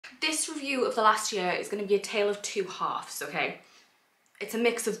This review of the last year is going to be a tale of two halves, okay? It's a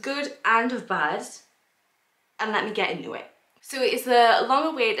mix of good and of bad, and let me get into it. So it is the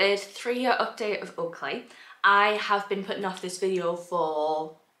long-awaited 3-year update of Oakley. I have been putting off this video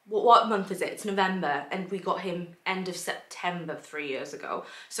for, what month is it? It's November, and we got him end of September 3 years ago.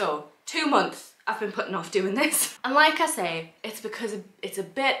 So 2 months I've been putting off doing this. And like I say, it's because it's a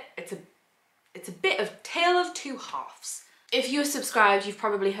bit of tale of two halves. If you're subscribed, you've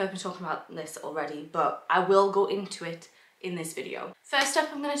probably heard me talking about this already, but I will go into it in this video. First up,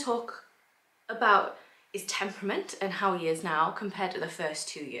 I'm going to talk about his temperament and how he is now compared to the first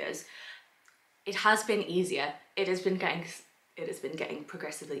 2 years. It has been easier. It has been getting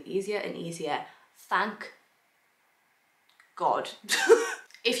progressively easier and easier. Thank God.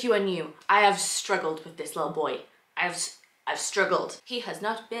 If you are new, I have struggled with this little boy. I've struggled. He has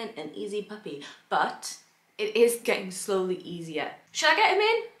not been an easy puppy, but it is getting slowly easier. Should I get him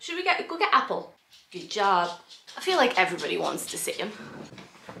in? Should we go get Apple? Good job. I feel like everybody wants to see him.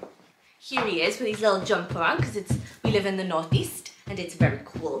 Here he is with his little jumper on, because we live in the northeast and it's very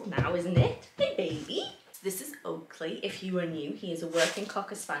cool now, isn't it? Hey baby. This is Oakley. If you are new, he is a working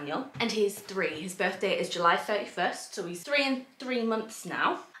Cocker Spaniel and he's 3. His birthday is July 31st, so he's 3 and 3 months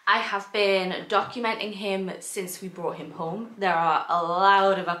now. I have been documenting him since we brought him home. There are a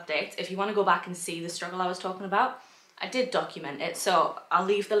lot of updates. If you want to go back and see the struggle I was talking about, I did document it, so I'll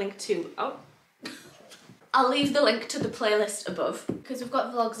leave the link to, I'll leave the link to the playlist above, because we've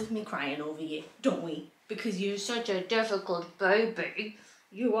got vlogs of me crying over you, don't we? Because you're such a difficult baby.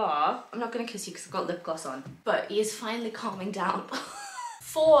 You are. I'm not going to kiss you because I've got lip gloss on, but he is finally calming down.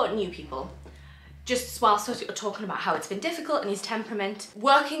 For new people, just while sort of talking about how it's been difficult and his temperament,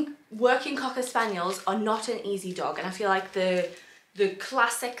 working Cocker Spaniels are not an easy dog, and I feel like the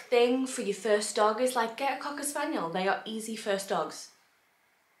classic thing for your first dog is like, get a Cocker Spaniel. They are easy first dogs.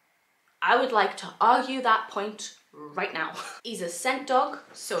 I would like to argue that point right now. He's a scent dog,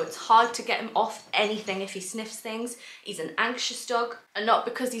 so it's hard to get him off anything if he sniffs things. He's an anxious dog, and not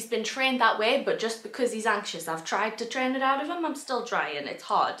because he's been trained that way, but just because he's anxious. I've tried to train it out of him, I'm still trying. It's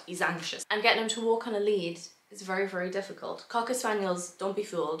hard, he's anxious. And getting him to walk on a lead is very, very difficult. Cocker Spaniels, don't be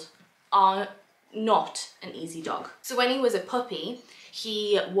fooled, are not an easy dog. So when he was a puppy,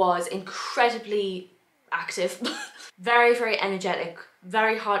 he was incredibly active, very, very energetic,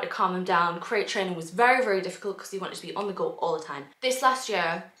 very hard to calm him down. Crate training was very, very difficult because he wanted to be on the go all the time. This last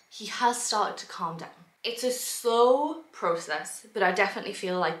year, he has started to calm down. It's a slow process, but I definitely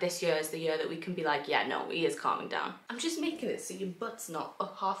feel like this year is the year that we can be like, yeah, no, he is calming down. I'm just making it so your butt's not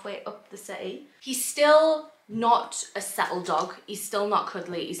up halfway up the settee. He's still not a settled dog. He's still not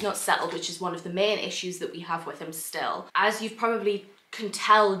cuddly. He's not settled, which is one of the main issues that we have with him still. As you've probably can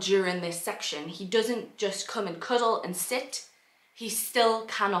tell during this section, he doesn't just come and cuddle and sit. He still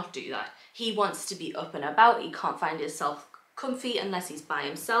cannot do that. He wants to be up and about. He can't find himself comfy unless he's by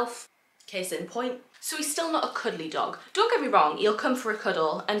himself. Case in point. So he's still not a cuddly dog. Don't get me wrong, he'll come for a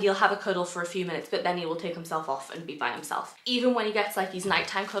cuddle and he'll have a cuddle for a few minutes, but then he will take himself off and be by himself. Even when he gets like these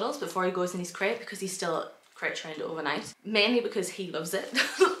nighttime cuddles before he goes in his crate, because he's still crate trained overnight. Mainly because he loves it.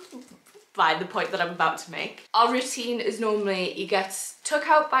 By the point that I'm about to make. Our routine is normally he gets took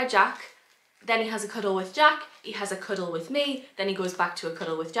out by Jack, then he has a cuddle with Jack, he has a cuddle with me, then he goes back to a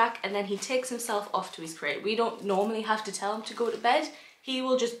cuddle with Jack, and then he takes himself off to his crate. We don't normally have to tell him to go to bed. He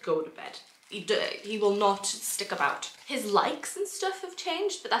will just go to bed. He will not stick about. His likes and stuff have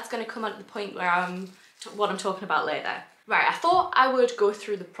changed, but that's going to come at the point where what I'm talking about later. Right, I thought I would go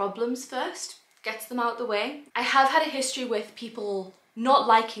through the problems first, get them out of the way. I have had a history with people not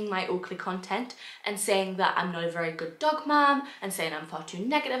liking my Oakley content and saying that I'm not a very good dog mom and saying I'm far too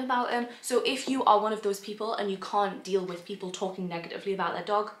negative about him. So if you are one of those people and you can't deal with people talking negatively about their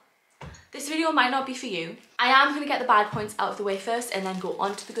dog, this video might not be for you. I am going to get the bad points out of the way first and then go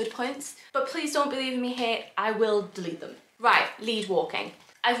on to the good points. But please don't believe me here, I will delete them. Right, lead walking.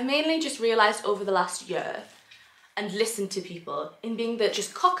 I've mainly just realised over the last year and listened to people in being that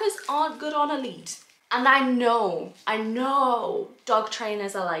just cockers aren't good on a lead. And I know dog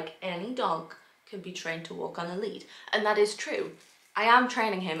trainers are like, any dog can be trained to walk on a lead. And that is true. I am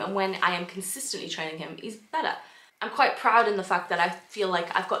training him, and when I am consistently training him, he's better. I'm quite proud in the fact that I feel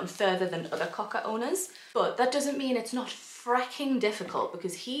like I've gotten further than other cocker owners, but that doesn't mean it's not freaking difficult,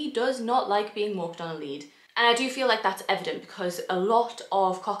 because he does not like being walked on a lead. And I do feel like that's evident because a lot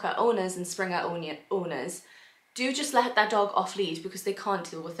of cocker owners and Springer owners do just let that dog off lead because they can't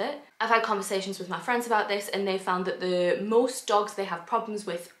deal with it. I've had conversations with my friends about this, and they found that the most dogs they have problems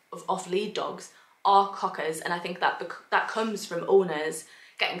with of off-lead dogs are cockers, and I think that that comes from owners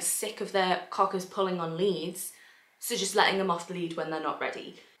getting sick of their cockers pulling on leads, so just letting them off the lead when they're not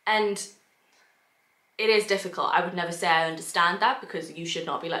ready. And it is difficult. I would never say I understand that, because you should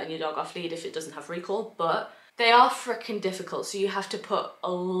not be letting your dog off lead if it doesn't have recall, but they are freaking difficult, so you have to put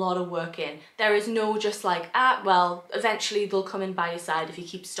a lot of work in. There is no just like, well, eventually they'll come in by your side if you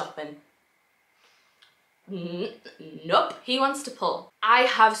keep stopping. Nope, he wants to pull. I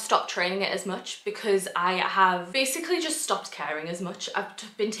have stopped training it as much because I have basically just stopped caring as much.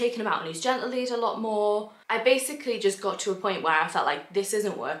 I've been taking him out on his gentle lead a lot more. I basically just got to a point where I felt like this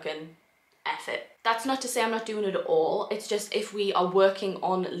isn't working, F it. That's not to say I'm not doing it at all. It's just if we are working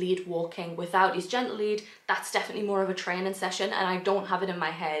on lead walking without his gentle lead, that's definitely more of a training session, and I don't have it in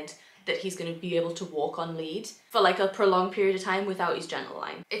my head that he's going to be able to walk on lead for like a prolonged period of time without his gentle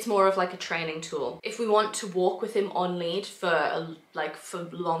line. It's more of like a training tool. If we want to walk with him on lead for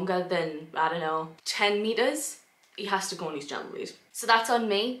longer than, I don't know, 10 meters, he has to go on his gentle lead. So that's on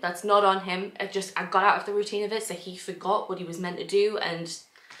me, that's not on him. I got out of the routine of it, so he forgot what he was meant to do, and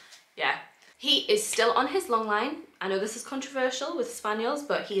yeah. He is still on his long line. I know this is controversial with Spaniels,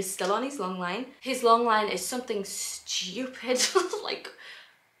 but he is still on his long line. His long line is something stupid, like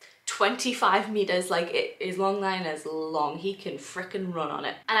 25 meters, like his long line is long. He can frickin' run on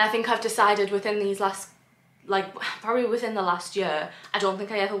it. And I think I've decided within these last, probably within the last year, I don't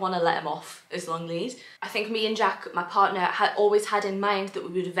think I ever want to let him off his long lead. I think me and Jack, my partner, had always had in mind that we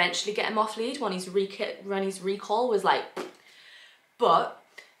would eventually get him off lead when his recall was like, but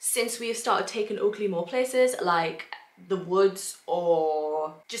since we have started taking Oakley more places, like the woods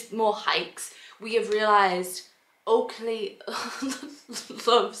or just more hikes, we have realised Oakley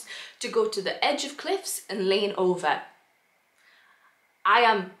loves to go to the edge of cliffs and lean over. I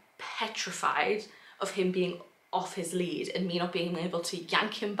am petrified of him being off his lead and me not being able to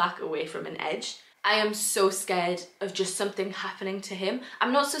yank him back away from an edge. I am so scared of just something happening to him.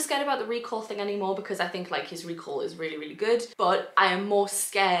 I'm not so scared about the recall thing anymore because I think like his recall is really, really good, but I am more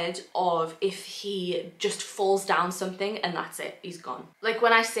scared of if he just falls down something and that's it, he's gone. Like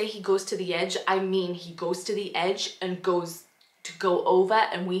when I say he goes to the edge, I mean he goes to the edge and goes to go over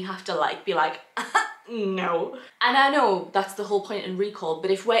and we have to like be like, no. And I know that's the whole point in recall, but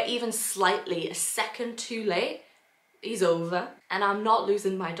if we're even slightly a second too late, he's over. And I'm not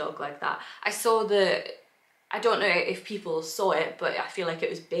losing my dog like that. I don't know if people saw it, but I feel like it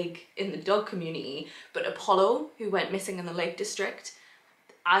was big in the dog community, but Apollo, who went missing in the Lake District,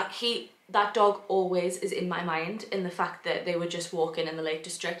 that dog always is in my mind, in the fact that they were just walking in the Lake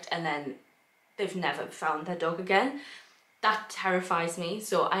District and then they've never found their dog again. That terrifies me,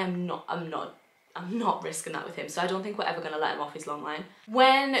 so I'm not risking that with him, so I don't think we're ever going to let him off his long line.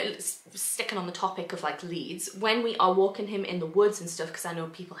 When, sticking on the topic of like leads, when we are walking him in the woods and stuff, because I know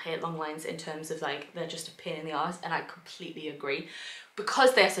people hate long lines in terms of like they're just a pain in the arse, and I completely agree.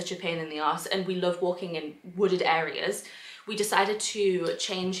 Because they're such a pain in the arse and we love walking in wooded areas, we decided to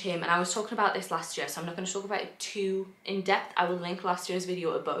change him, and I was talking about this last year, so I'm not going to talk about it too in depth. I will link last year's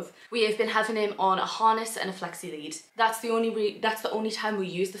video above. We have been having him on a harness and a Flexi Lead. That's the only time we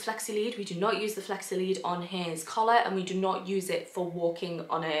use the Flexi Lead. We do not use the Flexi Lead on his collar, and we do not use it for walking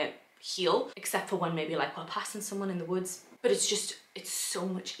on a heel, except for when maybe like we're passing someone in the woods. But it's so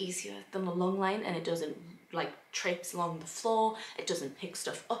much easier than a long line, and it doesn't like traipse along the floor, it doesn't pick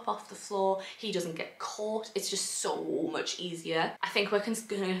stuff up off the floor, he doesn't get caught. It's just so much easier. I think we're going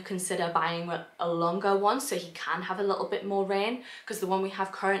to consider buying a longer one so he can have a little bit more rein, because the one we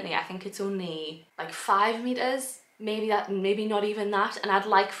have currently, I think it's only like 5 meters, maybe not even that, and I'd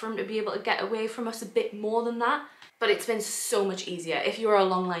like for him to be able to get away from us a bit more than that. But it's been so much easier. If you're a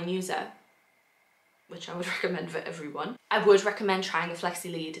long line user, which I would recommend for everyone, I would recommend trying a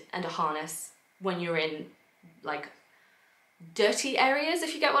Flexi Lead and a harness when you're in like dirty areas,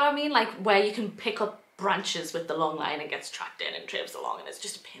 if you get what I mean, like where you can pick up branches with the long line and gets tracked in and trips along and it's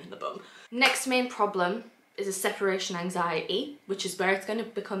just a pain in the bum. Next main problem is a separation anxiety, which is where it's going to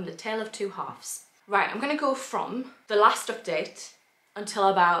become the tale of two halves. Right, I'm going to go from the last update until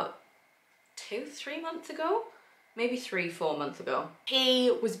about 2-3 months ago, maybe 3-4 months ago.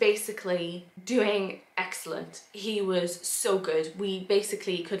 He was basically doing excellent. He was so good. We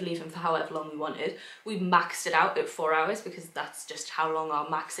basically could leave him for however long we wanted. We maxed it out at 4 hours because that's just how long our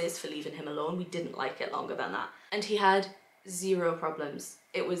max is for leaving him alone. We didn't like it longer than that. And he had 0 problems.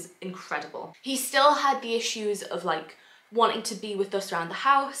 It was incredible. He still had the issues of like wanting to be with us around the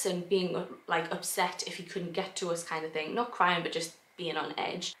house and being like upset if he couldn't get to us kind of thing. Not crying, but just being on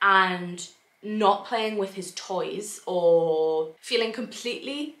edge. And not playing with his toys or feeling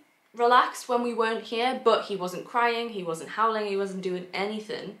completely relaxed when we weren't here, but he wasn't crying, he wasn't howling, he wasn't doing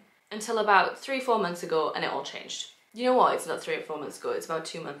anything until about 3-4 months ago, and it all changed. You know what, it's not 3 or 4 months ago, it's about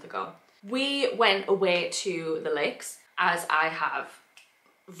 2 months ago. We went away to the lakes, as I have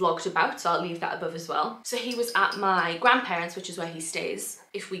vlogged about, so I'll leave that above as well. So he was at my grandparents', which is where he stays.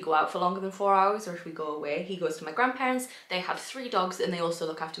 If we go out for longer than 4 hours, or if we go away, he goes to my grandparents. They have 3 dogs, and they also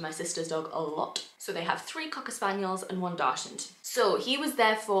look after my sister's dog a lot. So they have 3 Cocker Spaniels and 1 Dachshund. So he was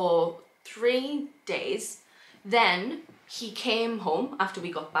there for 3 days. Then he came home after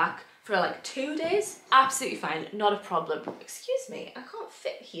we got back for like 2 days. Absolutely fine, not a problem. Excuse me, I can't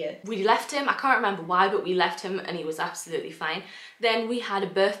fit here. We left him, I can't remember why, but we left him and he was absolutely fine. Then we had a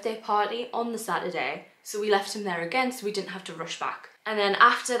birthday party on the Saturday, so we left him there again so we didn't have to rush back. And then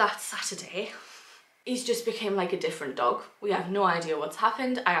after that Saturday, he's just became like a different dog. We have no idea what's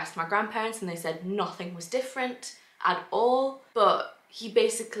happened. I asked my grandparents and they said nothing was different at all. But he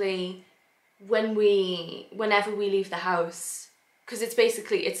basically, whenever we leave the house, because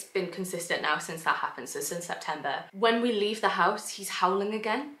it's been consistent now since that happened, so since September. When we leave the house, he's howling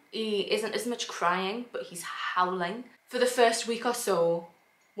again. He isn't as much crying, but he's howling. For the first week or so,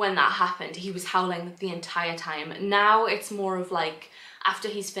 when that happened, he was howling the entire time. Now it's more of like, after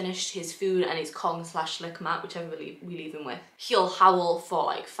he's finished his food and his Kong/lick mat, whichever we leave him with, he'll howl for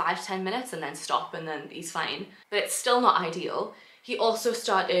like 5-10 minutes and then stop and then he's fine. But it's still not ideal. He also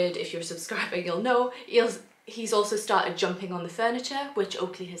started, if you're a subscriber, you'll know, he's also started jumping on the furniture, which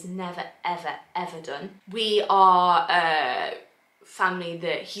Oakley has never, ever, ever done. We are a family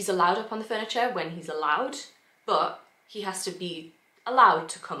that he's allowed up on the furniture when he's allowed, but he has to be allowed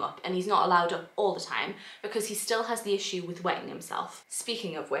to come up, and he's not allowed up all the time because he still has the issue with wetting himself.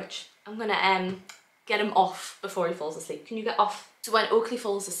 Speaking of which, I'm gonna get him off before he falls asleep. Can you get off? So when Oakley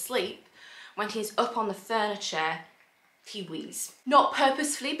falls asleep, when he's up on the furniture, he wheezes. Not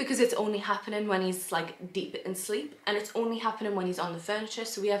purposefully, because it's only happening when he's like deep in sleep, and it's only happening when he's on the furniture,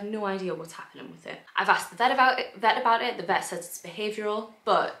 so we have no idea what's happening with it. I've asked the vet about it. The vet says it's behavioural,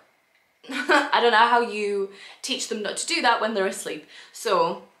 but I don't know how you teach them not to do that when they're asleep.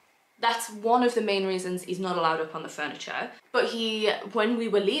 So that's one of the main reasons he's not allowed up on the furniture. But when we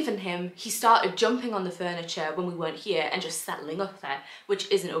were leaving him, he started jumping on the furniture when we weren't here and just settling up there, which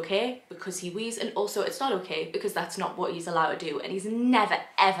isn't okay because he wheezes, and also it's not okay because that's not what he's allowed to do, and he's never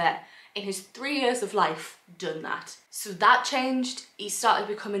ever in his 3 years of life done that. So that changed. He started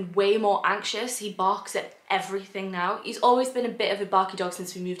becoming way more anxious. He barks at everything now. He's always been a bit of a barky dog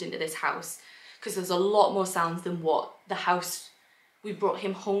since we moved into this house, because there's a lot more sounds than what the house we brought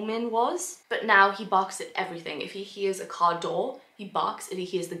him home in was. But now he barks at everything. If he hears a car door, he barks. If he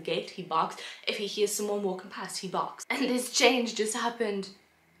hears the gate, he barks. If he hears someone walking past, he barks. And this change just happened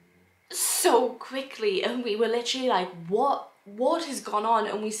so quickly, and we were literally like, what has gone on?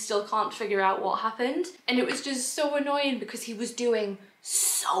 And we still can't figure out what happened. And it was just so annoying because he was doing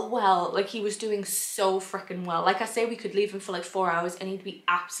so well. Like, he was doing so freaking well. Like I say, we could leave him for like 4 hours and he'd be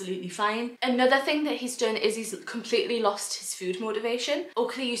absolutely fine. Another thing that he's done is he's completely lost his food motivation.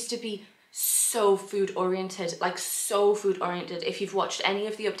 Oakley used to be so food oriented, like so food oriented. If you've watched any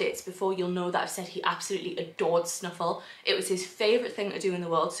of the updates before, you'll know that I've said he absolutely adored Snuffle. It was his favorite thing to do in the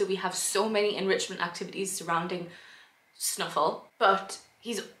world. So we have so many enrichment activities surrounding Snuffle, but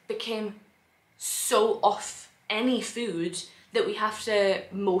he's became so off any food that we have to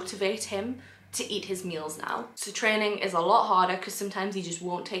motivate him to eat his meals now. So training is a lot harder because sometimes he just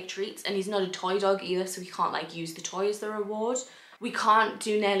won't take treats, and he's not a toy dog either, so we can't like use the toy as the reward. We can't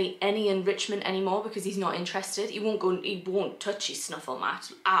do nearly any enrichment anymore because he's not interested. He won't touch his Snuffle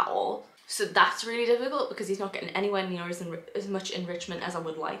mat at all. So that's really difficult because he's not getting anywhere near as much enrichment as I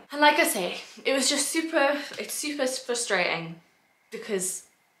would like. And like I say, it was just super frustrating because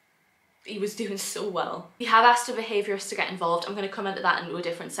he was doing so well. We have asked a behaviourist to get involved. I'm going to come into that into a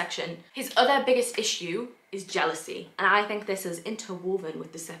different section. His other biggest issue is jealousy. And I think this is interwoven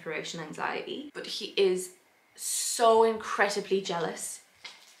with the separation anxiety. But he is so incredibly jealous.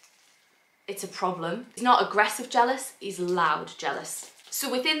 It's a problem. He's not aggressive jealous, he's loud jealous. So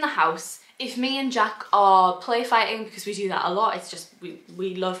within the house, if me and Jack are play fighting, because we do that a lot, it's just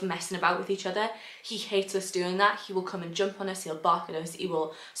we love messing about with each other. He hates us doing that. He will come and jump on us, he'll bark at us, he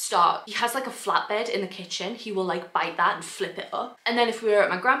has like a flatbed in the kitchen, he will like bite that and flip it up. And then if we were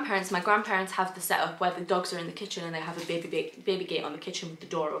at my grandparents have the setup where the dogs are in the kitchen and they have a baby gate on the kitchen with the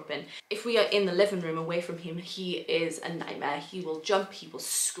door open. If we are in the living room away from him, he is a nightmare. He will jump, he will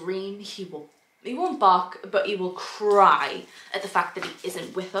scream, he won't bark, but he will cry at the fact that he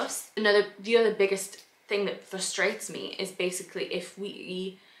isn't with us. The other biggest thing that frustrates me is basically if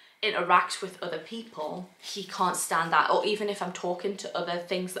we interact with other people, he can't stand that. Or even if I'm talking to other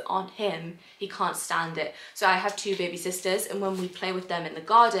things that aren't him, he can't stand it. So I have 2 baby sisters, and when we play with them in the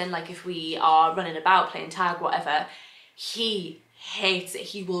garden, like if we are running about playing tag, whatever, he hates it.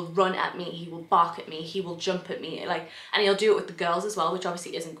 He will run at me, he will bark at me, he will jump at me, like, and he'll do it with the girls as well, which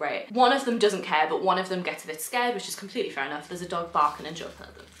obviously isn't great. One of them doesn't care, but one of them gets a bit scared, which is completely fair enough. There's a dog barking and jumping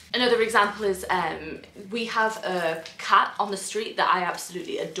at them. Another example is we have a cat on the street that I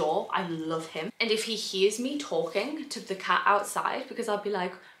absolutely adore. I love him. And if he hears me talking to the cat outside, because I'll be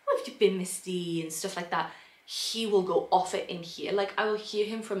like, "What have you been, Misty?" and stuff like that, he will go off it in here. Like, I will hear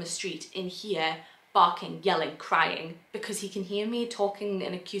him from the street in here barking, yelling, crying, because he can hear me talking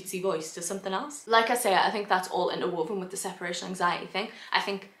in a cutesy voice to something else. Like I say, I think that's all interwoven with the separation anxiety thing. I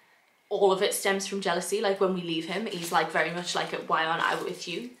think all of it stems from jealousy. Like, when we leave him, he's like very much like, "Why aren't I with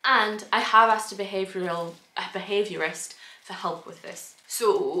you?" And I have asked a behaviourist for help with this.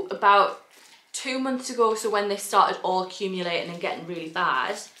 So about 2 months ago, so when they started all accumulating and getting really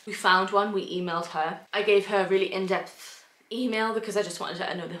bad, we found one, we emailed her. I gave her a really in-depth email because I just wanted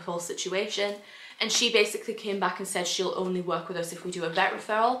to know the whole situation. And she basically came back and said she'll only work with us if we do a vet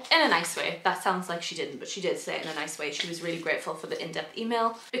referral. In a nice way. That sounds like she didn't, but she did say it in a nice way. She was really grateful for the in-depth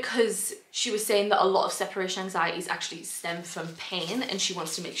email because she was saying that a lot of separation anxieties actually stem from pain, and she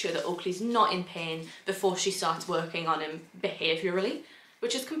wants to make sure that Oakley's not in pain before she starts working on him behaviourally,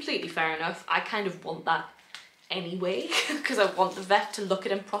 which is completely fair enough. I kind of want that anyway because I want the vet to look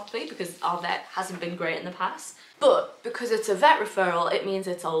at him properly because our vet hasn't been great in the past. But because it's a vet referral, it means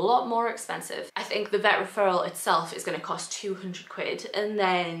it's a lot more expensive. I think the vet referral itself is going to cost 200 quid, and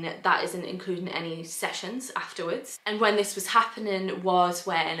then that isn't including any sessions afterwards. And when this was happening was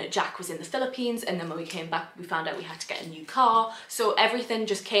when Jack was in the Philippines, and then when we came back we found out we had to get a new car. So everything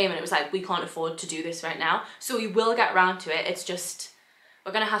just came and it was like, we can't afford to do this right now. So we will get around to it. It's just,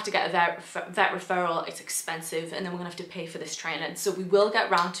 we're gonna have to get a vet referral. It's expensive, and then we're gonna have to pay for this training. So we will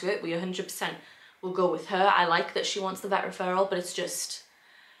get round to it. We 100% will go with her. I like that she wants the vet referral, but it's just,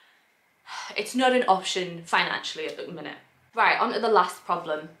 it's not an option financially at the minute. Right, on to the last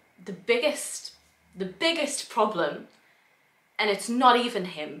problem. The biggest problem, and it's not even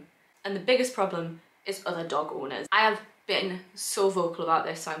him, and the biggest problem is other dog owners. I have been so vocal about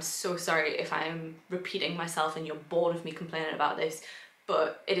this, so I'm so sorry if I'm repeating myself and you're bored of me complaining about this.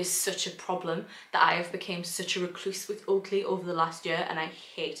 But it is such a problem that I have become such a recluse with Oakley over the last year, and I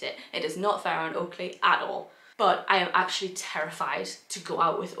hate it. It is not fair on Oakley at all. But I am actually terrified to go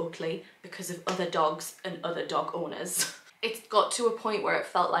out with Oakley because of other dogs and other dog owners. It got to a point where it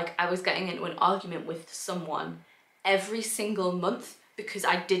felt like I was getting into an argument with someone every single month because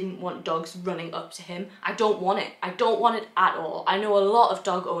I didn't want dogs running up to him. I don't want it. I don't want it at all. I know a lot of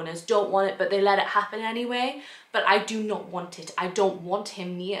dog owners don't want it, but they let it happen anyway. But I do not want it. I don't want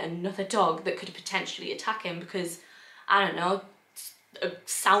him near another dog that could potentially attack him because, I don't know, a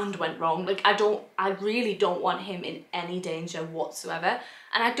sound went wrong. Like, I really don't want him in any danger whatsoever.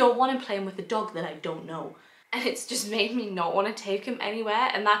 And I don't want him playing with a dog that I don't know. And it's just made me not want to take him anywhere,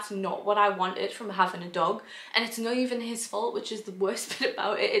 and that's not what I wanted from having a dog. And it's not even his fault, which is the worst bit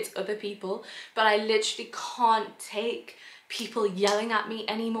about it. It's other people. But I literally can't take people yelling at me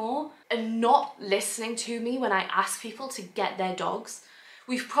anymore and not listening to me when I ask people to get their dogs.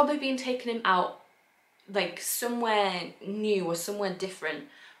 We've probably been taking him out like somewhere new or somewhere different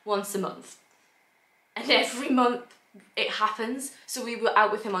once a month. And every month it happens. So we were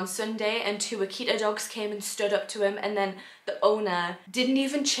out with him on Sunday and 2 Akita dogs came and stood up to him, and then the owner didn't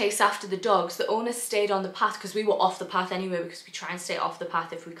even chase after the dogs. The owner stayed on the path because we were off the path anyway, because we try and stay off the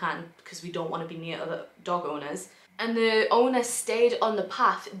path if we can because we don't want to be near other dog owners. And the owner stayed on the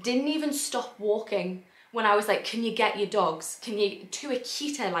path, didn't even stop walking when I was like, "Can you get your dogs? Can you?" 2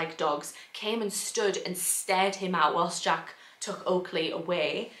 Akita-like dogs came and stood and stared him out whilst Jack took Oakley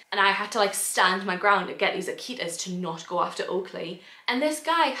away, and I had to like stand my ground to get these Akitas to not go after Oakley. And this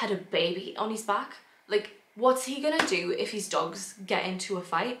guy had a baby on his back. Like, what's he gonna do if his dogs get into a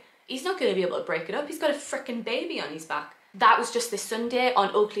fight? He's not gonna be able to break it up. He's got a frickin' baby on his back. That was just this Sunday.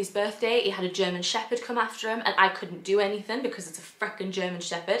 On Oakley's birthday, he had a German Shepherd come after him, and I couldn't do anything because it's a frickin' German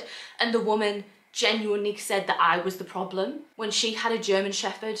Shepherd. And the woman genuinely said that I was the problem when she had a German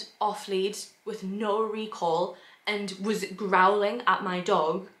Shepherd off lead with no recall and was growling at my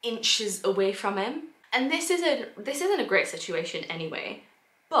dog inches away from him. And this isn't a great situation anyway,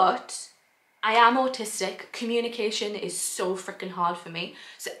 but I am autistic. Communication is so freaking hard for me.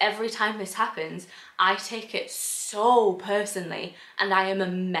 So every time this happens, I take it so personally, and I am a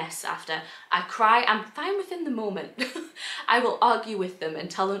mess after. I cry, I'm fine within the moment. I will argue with them and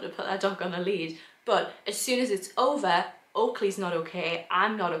tell them to put their dog on a lead, but as soon as it's over, Oakley's not okay,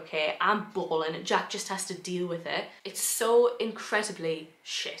 I'm not okay, I'm bawling, and Jack just has to deal with it. It's so incredibly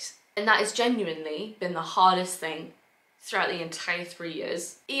shit. And that has genuinely been the hardest thing throughout the entire 3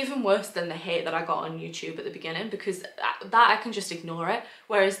 years. Even worse than the hate that I got on YouTube at the beginning, because that I can just ignore it,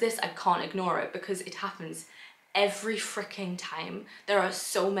 whereas this I can't ignore it because it happens every freaking time. There are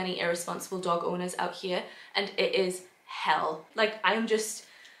so many irresponsible dog owners out here and it is hell. Like I'm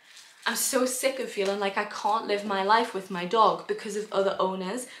so sick of feeling like I can't live my life with my dog because of other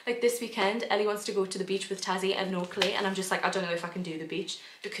owners. Like this weekend, Ellie wants to go to the beach with Tazzy and Oakley, and I'm just like, I don't know if I can do the beach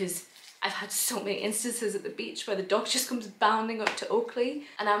because I've had so many instances at the beach where the dog just comes bounding up to Oakley,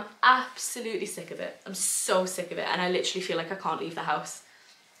 and I'm absolutely sick of it. I'm so sick of it, and I literally feel like I can't leave the house.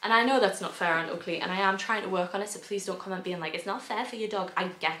 And I know that's not fair on Oakley, and I am trying to work on it, so please don't comment being like, it's not fair for your dog. I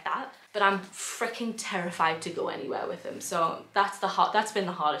get that, but I'm freaking terrified to go anywhere with him. So that's been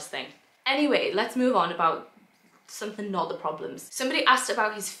the hardest thing. Anyway, let's move on about something not the problems. Somebody asked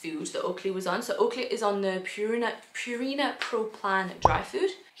about his food that Oakley was on. So Oakley is on the Purina Pro Plan dry food.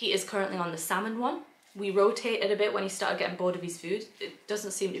 He is currently on the salmon one. We rotated a bit when he started getting bored of his food. It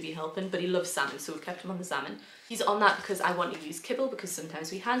doesn't seem to be helping, but he loves salmon, so we've kept him on the salmon. He's on that because I want to use kibble, because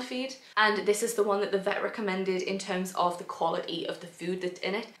sometimes we hand feed. And this is the one that the vet recommended in terms of the quality of the food that's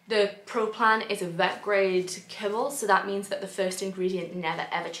in it. The Pro Plan is a vet grade kibble, so that means that the first ingredient never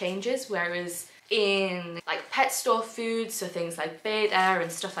ever changes, whereas in like pet store foods, so things like Beta and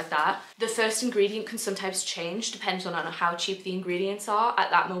stuff like that, the first ingredient can sometimes change depending on how cheap the ingredients are at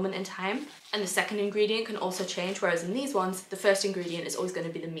that moment in time. And the second ingredient can also change, whereas in these ones, the first ingredient is always going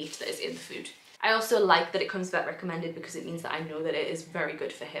to be the meat that is in the food. I also like that it comes vet recommended because it means that I know that it is very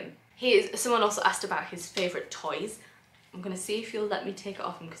good for him. Someone also asked about his favourite toys. I'm going to see if he'll let me take it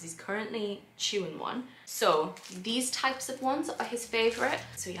off him because he's currently chewing one. So these types of ones are his favourite.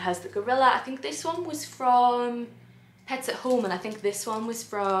 So he has the gorilla. I think this one was from Pets at Home, and I think this one was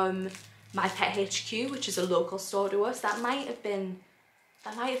from My Pet HQ, which is a local store to us. That might have been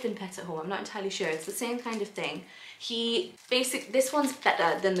Pets at Home, I'm not entirely sure. It's the same kind of thing. This one's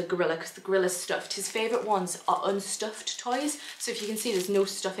better than the gorilla because the gorilla's stuffed. His favourite ones are unstuffed toys. So if you can see, there's no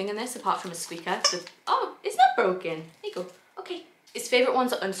stuffing in this apart from a squeaker. So, oh, it's not broken. There you go. Okay. His favourite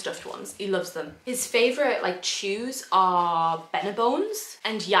ones are unstuffed ones. He loves them. His favourite like chews are Bones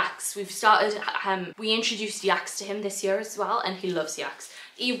and yaks. We introduced yaks to him this year as well, and he loves yaks.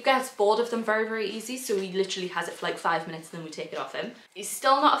 He gets bored of them very, very easy, so he literally has it for like 5 minutes and then we take it off him. He's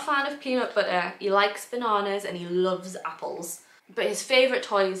still not a fan of peanut butter. He likes bananas and he loves apples. But his favourite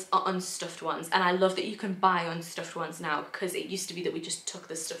toys are unstuffed ones, and I love that you can buy unstuffed ones now, because it used to be that we just took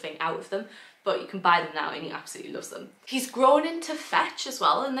the stuffing out of them, but you can buy them now and he absolutely loves them. He's grown into fetch as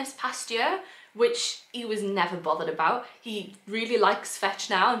well in this past year, which he was never bothered about. He really likes fetch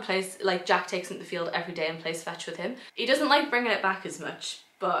now and plays, like Jack takes him to the field every day and plays fetch with him. He doesn't like bringing it back as much,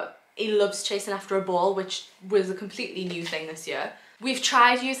 but he loves chasing after a ball, which was a completely new thing this year. We've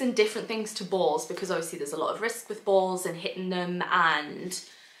tried using different things to balls because obviously there's a lot of risk with balls and hitting them and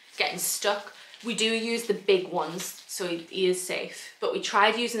getting stuck. We do use the big ones, so he is safe, but we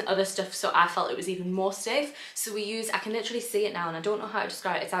tried using other stuff, so I felt it was even more safe. So we use, I can literally see it now and I don't know how to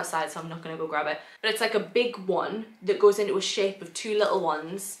describe it, it's outside so I'm not going to go grab it, but it's like a big one that goes into a shape of two little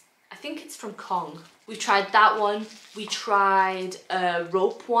ones. I think it's from Kong. We tried that one, we tried a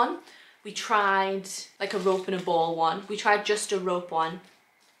rope one, we tried like a rope and a ball one, we tried just a rope one.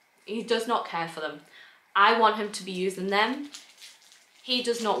 He does not care for them. I want him to be using them. He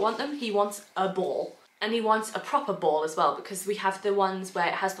does not want them, he wants a ball. And he wants a proper ball as well, because we have the ones where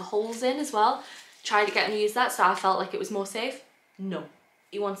it has the holes in as well. Tried to get him to use that, so I felt like it was more safe. No,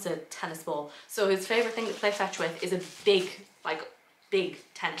 he wants a tennis ball. So his favourite thing to play fetch with is a big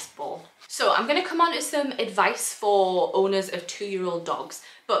tennis ball. So I'm going to come on to some advice for owners of 2-year-old dogs.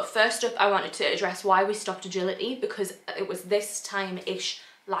 But first up, I wanted to address why we stopped agility, because it was this time-ish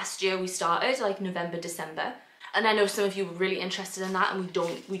last year we started, like November, December. And I know some of you were really interested in that, and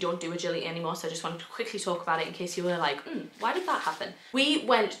we don't do agility anymore, so I just wanted to quickly talk about it in case you were like, why did that happen? We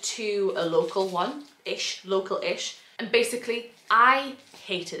went to a local one-ish, local-ish, and basically I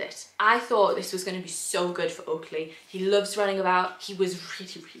hated it. I thought this was going to be so good for Oakley. He loves running about. He was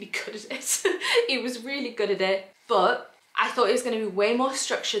really, really good at it. He was really good at it, but I thought it was going to be way more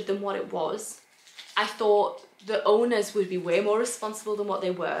structured than what it was. I thought the owners would be way more responsible than what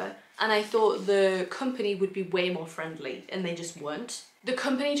they were. And I thought the company would be way more friendly, and they just weren't. The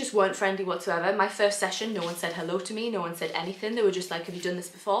company just weren't friendly whatsoever. My first session, no one said hello to me, no one said anything. They were just like, have you done this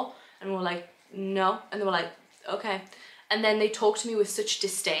before? And we were like, no. And they were like, okay. And then they talked to me with such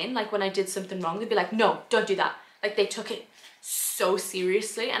disdain, like when I did something wrong, they'd be like, no, don't do that. Like they took it so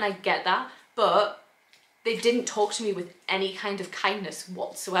seriously, and I get that, but they didn't talk to me with any kind of kindness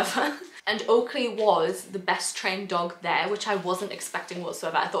whatsoever. And Oakley was the best trained dog there, which I wasn't expecting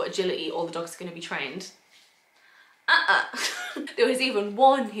whatsoever. I thought agility, all the dogs are going to be trained. There was even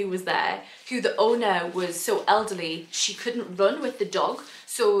one who was there who the owner was so elderly she couldn't run with the dog,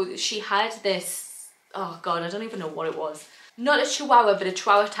 so she had this, oh god, I don't even know what it was, not a chihuahua but a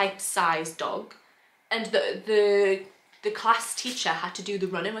chihuahua type size dog, and the class teacher had to do the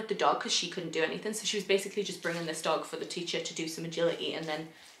running with the dog because she couldn't do anything, so she was basically just bringing this dog for the teacher to do some agility and then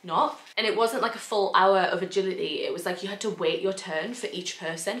not. And it wasn't like a full hour of agility, it was like you had to wait your turn for each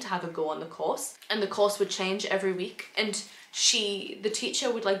person to have a go on the course, and the course would change every week, and the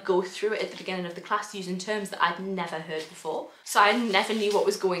teacher would like go through it at the beginning of the class using terms that I'd never heard before, so I never knew what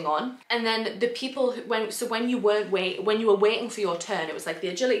was going on. And then the people who, when you were waiting for your turn, it was like the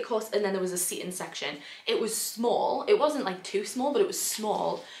agility course, and then there was a seating section. It was small, it wasn't like too small, but it was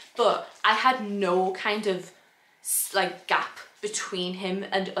small, but I had no kind of like gap between him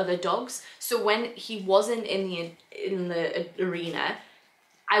and other dogs, so when he wasn't in the arena,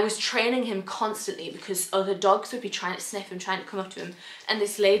 I was training him constantly because other dogs would be trying to sniff him, trying to come up to him, and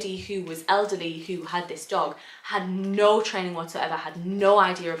this lady who was elderly who had this dog had no training whatsoever, had no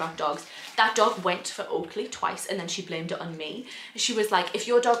idea about dogs. That dog went for Oakley twice and then she blamed it on me. She was like, if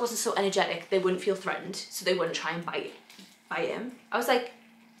your dog wasn't so energetic they wouldn't feel threatened, so they wouldn't try and bite him. I was like,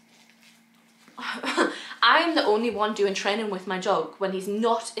 I'm the only one doing training with my dog when he's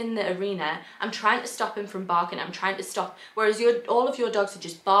not in the arena. I'm trying to stop him from barking, I'm trying to stop, whereas all of your dogs are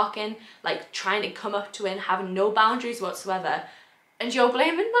just barking, like trying to come up to him, having no boundaries whatsoever, and you're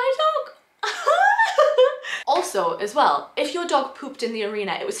blaming my dog. Also, as well, if your dog pooped in the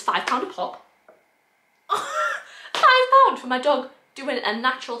arena, it was £5 a pop. £5 for my dog doing a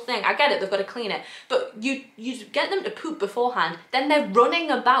natural thing. I get it, they've got to clean it, but you get them to poop beforehand, then they're running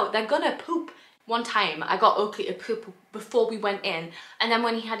about, they're gonna poop. One time I got Oakley to poop before we went in, and then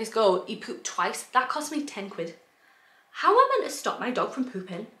when he had his go, he pooped twice. That cost me 10 quid. How am I meant to stop my dog from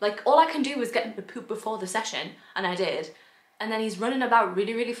pooping? Like, all I can do is get him to poop before the session, and I did. And then he's running about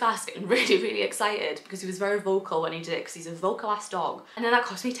really, really fast, getting really, really excited because he was very vocal when he did it, because he's a vocal ass dog. And then that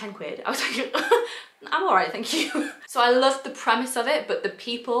cost me 10 quid. I was like, I'm alright, thank you. So I loved the premise of it, but the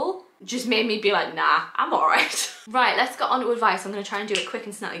people just made me be like, nah, I'm alright. Right, let's get on to advice. I'm gonna try and do it quick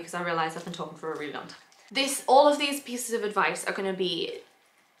and snappy because I realise I've been talking for a really long time. All of these pieces of advice are gonna be,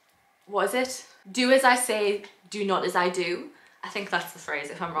 what is it? Do as I say, do not as I do. I think that's the phrase.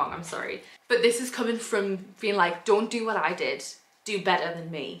 If I'm wrong, I'm sorry. But this is coming from being like, don't do what I did, do better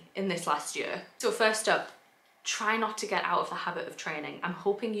than me in this last year. So first up, try not to get out of the habit of training. I'm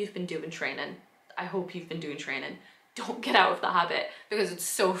hoping you've been doing training. I hope you've been doing training. Don't get out of the habit because it's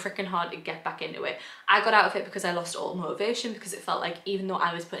so freaking hard to get back into it. I got out of it because I lost all motivation, because it felt like even though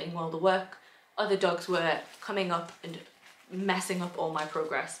I was putting in all the work, other dogs were coming up and messing up all my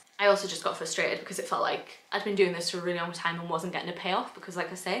progress. I also just got frustrated because it felt like I'd been doing this for a really long time and wasn't getting a payoff, because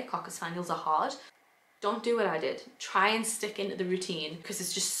like I say, Cocker Spaniels are hard. Don't do what I did. Try and stick into the routine because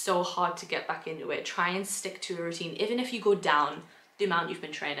it's just so hard to get back into it. Try and stick to a routine, even if you go down the amount you've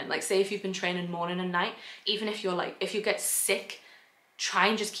been training. Like, say if you've been training morning and night, even if you're like, if you get sick, try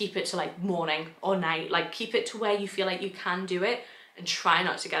and just keep it to like morning or night. Like, keep it to where you feel like you can do it and try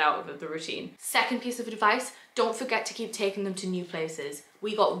not to get out of the routine. Second piece of advice, don't forget to keep taking them to new places.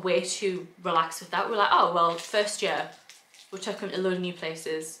 We got way too relaxed with that. We're like, oh, well, first year, we took him to a load of new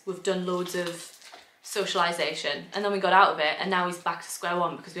places. We've done loads of socialization, and then we got out of it, and now he's back to square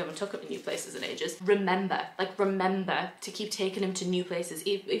one because we haven't took him to new places in ages. Remember to keep taking him to new places,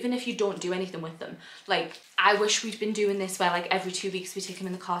 even if you don't do anything with them. Like, I wish we'd been doing this where like every 2 weeks we take him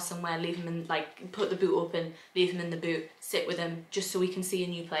in the car somewhere, leave him in, like, put the boot open, leave him in the boot, sit with him just so we can see a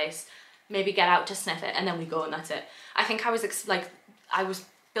new place, maybe get out to sniff it, and then we go and that's it. I think I was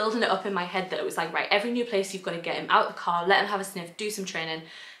building it up in my head that it was like, right, every new place you've got to get him out of the car, let him have a sniff, do some training.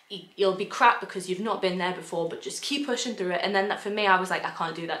 You'll be crap because you've not been there before, but just keep pushing through it. And then for me, I was like, I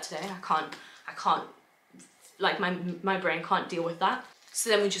can't do that today. I can't, like my brain can't deal with that. So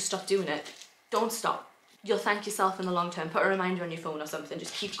then we just stopped doing it. Don't stop. You'll thank yourself in the long term. Put a reminder on your phone or something.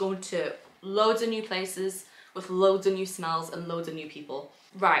 Just keep going to loads of new places with loads of new smells and loads of new people.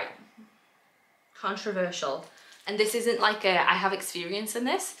 Right. Controversial. And this isn't like I have experience in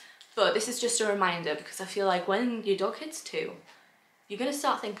this, but this is just a reminder because I feel like when your dog hits 2, you're going to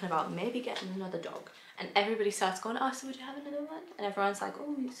start thinking about maybe getting another dog, and everybody starts going, oh, so would you have another one? And everyone's like,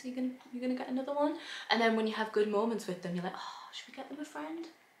 oh, so you're gonna get another one? And then when you have good moments with them, you're like, oh, should we get them a friend?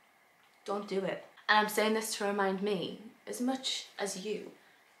 Don't do it. And I'm saying this to remind me, as much as you,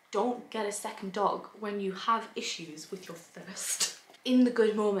 don't get a second dog when you have issues with your first. In the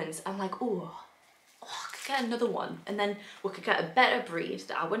good moments, I'm like, oh, I could get another one, and then we could get a better breed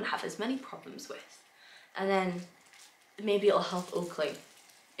that I wouldn't have as many problems with. And then maybe it'll help Oakley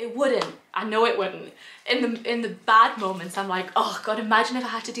It wouldn't. I know it wouldn't. In the bad moments, I'm like, oh God, imagine if I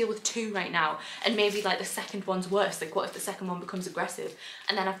had to deal with 2 right now, and maybe like the second one's worse. Like, what if the second one becomes aggressive,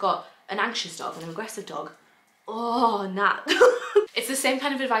 and then I've got an anxious dog and an aggressive dog? Oh, nah. It's the same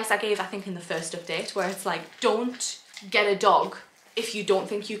kind of advice I gave, I think, in the first update, where it's like, don't get a dog if you don't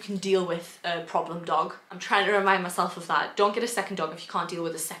think you can deal with a problem dog. I'm trying to remind myself of that. Don't get a second dog if you can't deal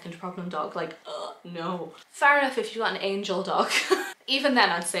with a second problem dog. Like, no. Fair enough if you want an angel dog. Even then,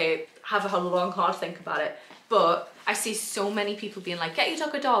 I'd say have a long, hard think about it. But I see so many people being like, get your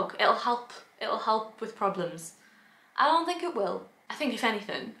dog a dog. It'll help. It'll help with problems. I don't think it will. I think if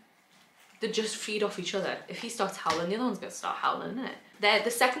anything, they just feed off each other. If he starts howling, the other one's gonna start howling, isn't it?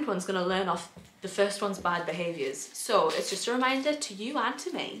 The second one's gonna learn off the first one's bad behaviours. So it's just a reminder to you and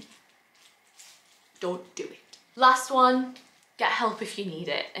to me, don't do it. Last one, get help if you need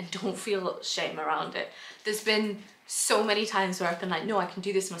it, and don't feel shame around it. There's been so many times where I've been like, no, I can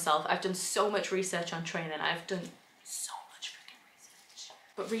do this myself. I've done so much research on training. I've done so much freaking research.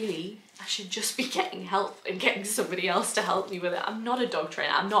 But really, I should just be getting help and getting somebody else to help me with it. I'm not a dog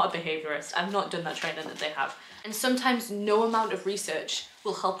trainer. I'm not a behaviourist. I've not done that training that they have. And sometimes no amount of research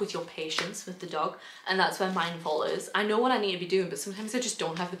will help with your patience with the dog, and that's where mine falls. I know what I need to be doing, but sometimes I just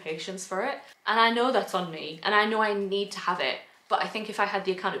don't have the patience for it. And I know that's on me, and I know I need to have it. But I think if I had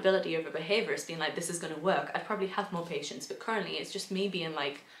the accountability of a behaviourist being like, this is going to work, I'd probably have more patience. But currently it's just me being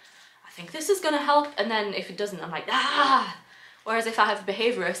like, I think this is going to help. And then if it doesn't, I'm like, ah. Whereas if I have a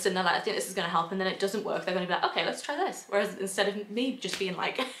behaviourist and they're like, I think this is going to help, and then it doesn't work, they're going to be like, okay, let's try this. Whereas instead of me just being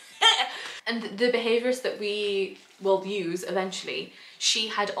like, and the behaviourist that we will use eventually, she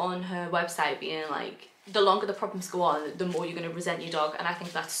had on her website being like, the longer the problems go on, the more you're going to resent your dog. And I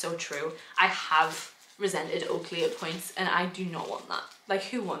think that's so true. I have resented Oakley at points, and I do not want that. Like,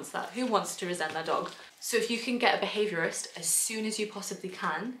 who wants that? Who wants to resent their dog? So if you can get a behaviourist as soon as you possibly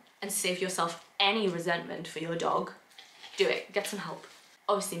can and save yourself any resentment for your dog, do it. Get some help.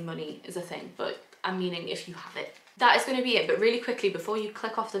 Obviously money is a thing, but I'm meaning if you have it. That is going to be it. But really quickly, before you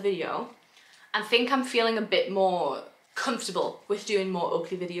click off the video, I think I'm feeling a bit more comfortable with doing more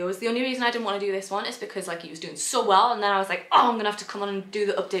Oakley videos. The only reason I didn't want to do this one is because like he was doing so well, and then I was like, oh, I'm gonna have to come on and do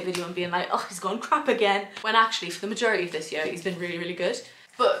the update video and being like, oh, he's gone crap again. When actually for the majority of this year he's been really, really good.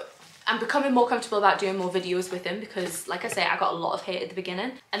 But I'm becoming more comfortable about doing more videos with him because, like I say, I got a lot of hate at the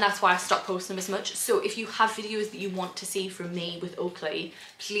beginning, and that's why I stopped posting them as much. So if you have videos that you want to see from me with Oakley,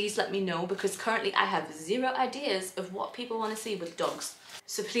 please let me know, because currently I have 0 ideas of what people want to see with dogs.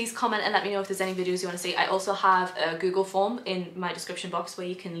 So please comment and let me know if there's any videos you want to see. I also have a Google form in my description box where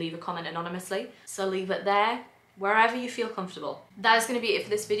you can leave a comment anonymously. So leave it there, wherever you feel comfortable. That is going to be it for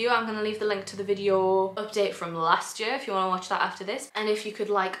this video. I'm going to leave the link to the video update from last year if you want to watch that after this. And if you could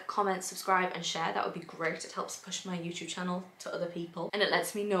like, comment, subscribe and share, that would be great. It helps push my YouTube channel to other people, and it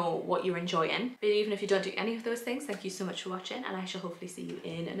lets me know what you're enjoying. But even if you don't do any of those things, thank you so much for watching, and I shall hopefully see you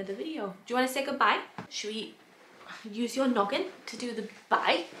in another video. Do you want to say goodbye? Should we use your noggin to do the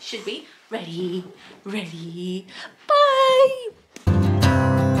bye? Should we? Ready, bye!